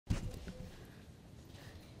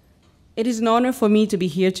It is an honor for me to be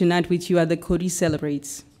here tonight with you at the Coady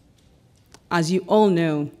Celebrates. As you all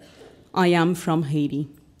know, I am from Haiti,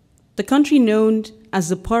 the country known as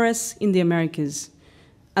the poorest in the Americas,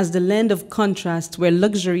 as the land of contrast where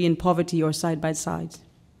luxury and poverty are side by side.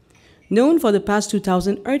 Known for the past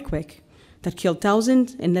 2000 earthquake that killed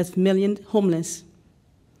thousands and left millions homeless.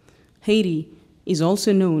 Haiti is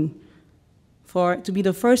also known to be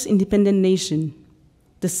the first independent nation,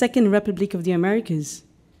 the second Republic of the Americas,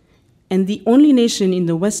 and the only nation in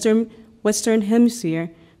the Western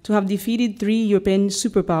Hemisphere to have defeated 3 European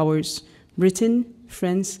superpowers, Britain,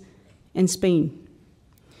 France, and Spain,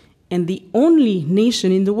 and the only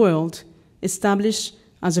nation in the world established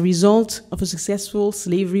as a result of a successful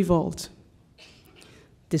slave revolt.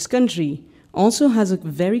 This country also has a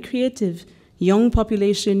very creative young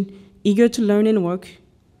population eager to learn and work,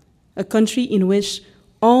 a country in which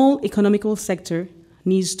all economical sector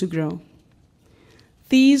needs to grow.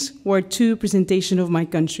 These were 2 presentations of my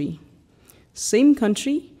country. Same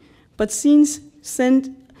country, but seen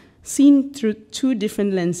through 2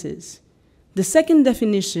 different lenses. The second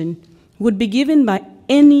definition would be given by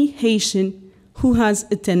any Haitian who has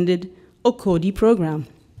attended a Coady program.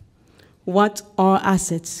 What are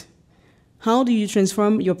assets? How do you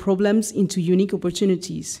transform your problems into unique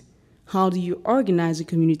opportunities? How do you organize a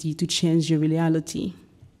community to change your reality?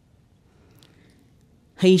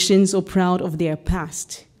 Haitians are proud of their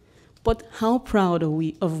past, but how proud are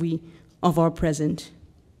we of our present?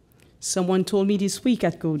 Someone told me this week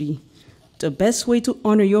at Coady, the best way to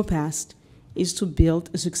honor your past is to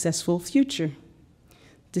build a successful future.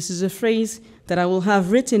 This is a phrase that I will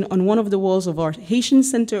have written on one of the walls of our Haitian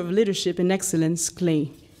Center of Leadership and Excellence,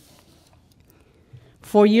 CLE.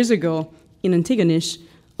 4 years ago, in Antigonish,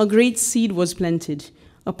 a great seed was planted.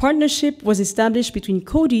 A partnership was established between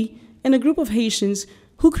Coady and a group of Haitians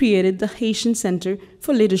who created the Haitian Center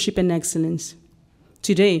for Leadership and Excellence.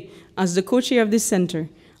 Today, as the co-chair of this center,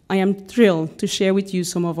 I am thrilled to share with you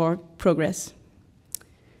some of our progress.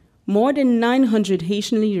 More than 900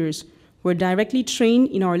 Haitian leaders were directly trained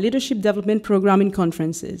in our leadership development program and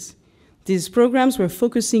conferences. These programs were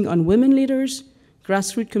focusing on women leaders,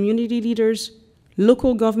 grassroots community leaders,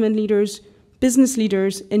 local government leaders, business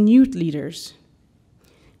leaders, and youth leaders.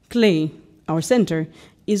 CLE, our center,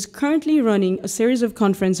 is currently running a series of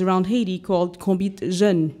conferences around Haiti called Combit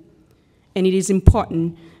Jeunes, and it is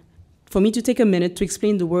important for me to take a minute to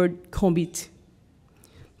explain the word combit.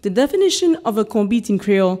 The definition of a combit in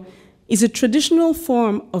Creole is a traditional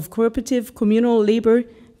form of cooperative communal labor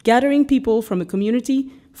gathering people from a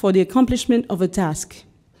community for the accomplishment of a task.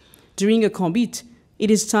 During a combit,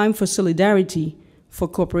 it is time for solidarity, for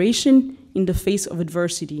cooperation in the face of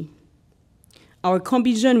adversity. Our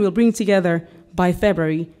Combit Jeunes will bring together, by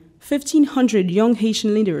February, 1,500 young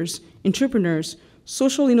Haitian leaders, entrepreneurs,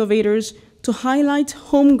 social innovators to highlight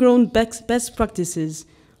homegrown best practices,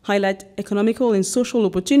 highlight economical and social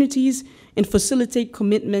opportunities, and facilitate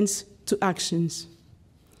commitments to actions.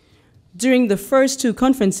 During the first 2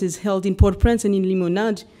 conferences held in Port-au-Prince and in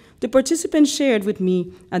Limonade, the participants shared with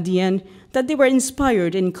me at the end that they were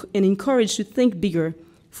inspired and encouraged to think bigger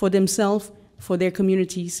for themselves, for their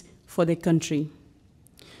communities, for their country.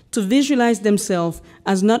 To visualize themselves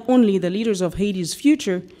as not only the leaders of Haiti's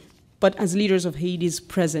future, but as leaders of Haiti's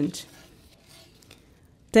present.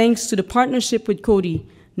 Thanks to the partnership with Coady,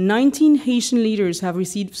 19 Haitian leaders have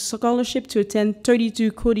received scholarship to attend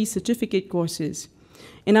 32 Coady certificate courses.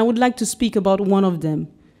 And I would like to speak about one of them,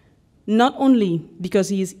 not only because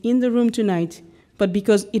he is in the room tonight, but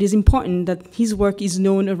because it is important that his work is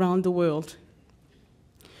known around the world.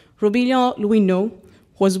 Robillard Louineau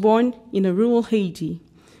was born in a rural Haiti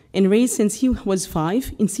and raised since he was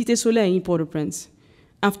 5 in Cité Soleil in Port-au-Prince.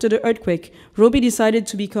 After the earthquake, Roby decided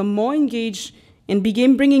to become more engaged and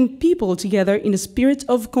began bringing people together in a spirit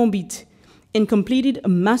of combit and completed a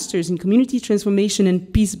master's in community transformation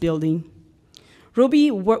and peace building.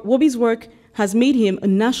 Roby's work has made him a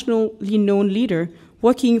nationally known leader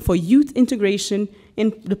working for youth integration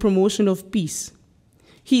and the promotion of peace.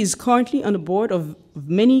 He is currently on the board of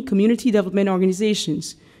many community development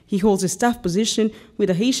organizations. He holds a staff position with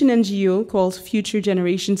a Haitian NGO called Future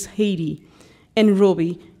Generations Haiti, and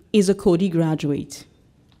Roby is a Coady graduate.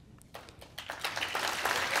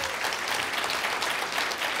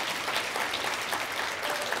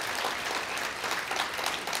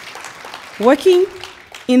 Working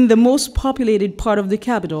in the most populated part of the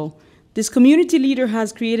capital, this community leader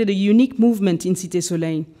has created a unique movement in Cité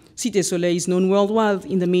Soleil. Cité Soleil is known worldwide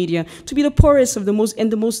in the media to be the poorest of the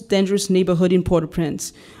most dangerous neighborhood in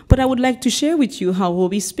Port-au-Prince. But I would like to share with you how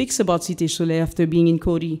Roby speaks about Cité Soleil after being in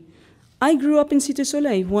Coady. I grew up in Cité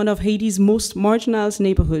Soleil, one of Haiti's most marginalized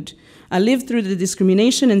neighborhoods. I lived through the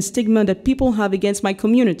discrimination and stigma that people have against my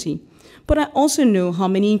community. But I also know how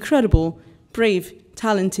many incredible, brave,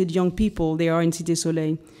 talented young people there are in Cité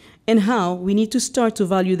Soleil, and how we need to start to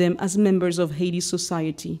value them as members of Haiti's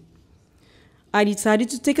society. I decided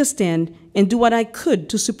to take a stand and do what I could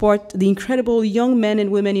to support the incredible young men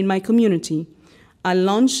and women in my community. I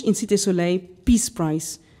launched in Cité Soleil Peace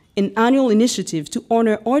Prize, an annual initiative to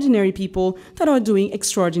honor ordinary people that are doing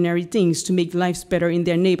extraordinary things to make lives better in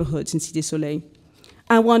their neighborhoods in Cité Soleil.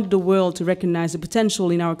 I want the world to recognize the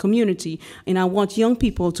potential in our community, and I want young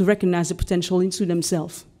people to recognize the potential into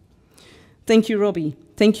themselves. Thank you, Robbie.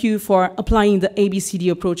 Thank you for applying the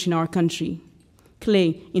ABCD approach in our country.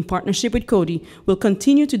 Clay, in partnership with Coady, will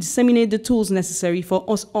continue to disseminate the tools necessary for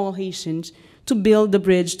us all Haitians to build the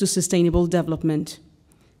bridge to sustainable development.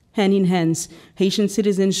 Hand in hand, Haitian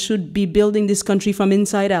citizens should be building this country from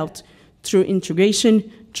inside out through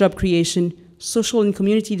integration, job creation, social and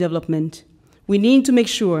community development. We need to make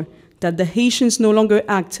sure that the Haitians no longer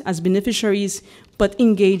act as beneficiaries, but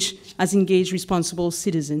engage as engaged, responsible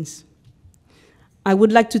citizens. I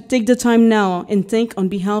would like to take the time now and thank on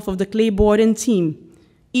behalf of the Clay Board and team,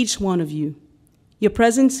 each one of you. Your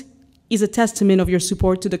presence is a testament of your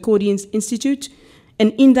support to the Coady Institute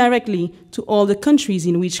and indirectly to all the countries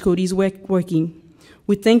in which Coady is working.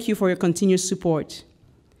 We thank you for your continuous support.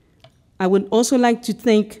 I would also like to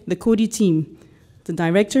thank the Coady team, the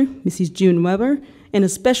director, Mrs. June Weber, and a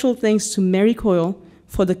special thanks to Mary Coyle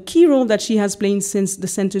for the key role that she has played since the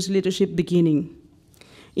center's leadership beginning.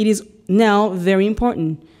 It is now very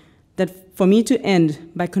important that for me to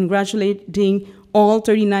end by congratulating all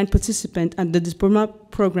 39 participants at the diploma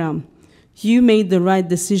program. You made the right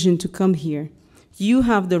decision to come here. You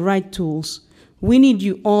have the right tools. We need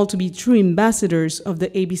you all to be true ambassadors of the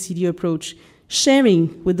ABCD approach,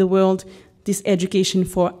 sharing with the world this education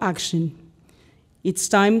for action. It's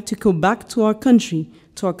time to go back to our country,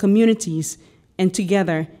 to our communities, and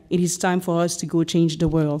together it is time for us to go change the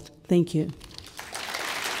world. Thank you.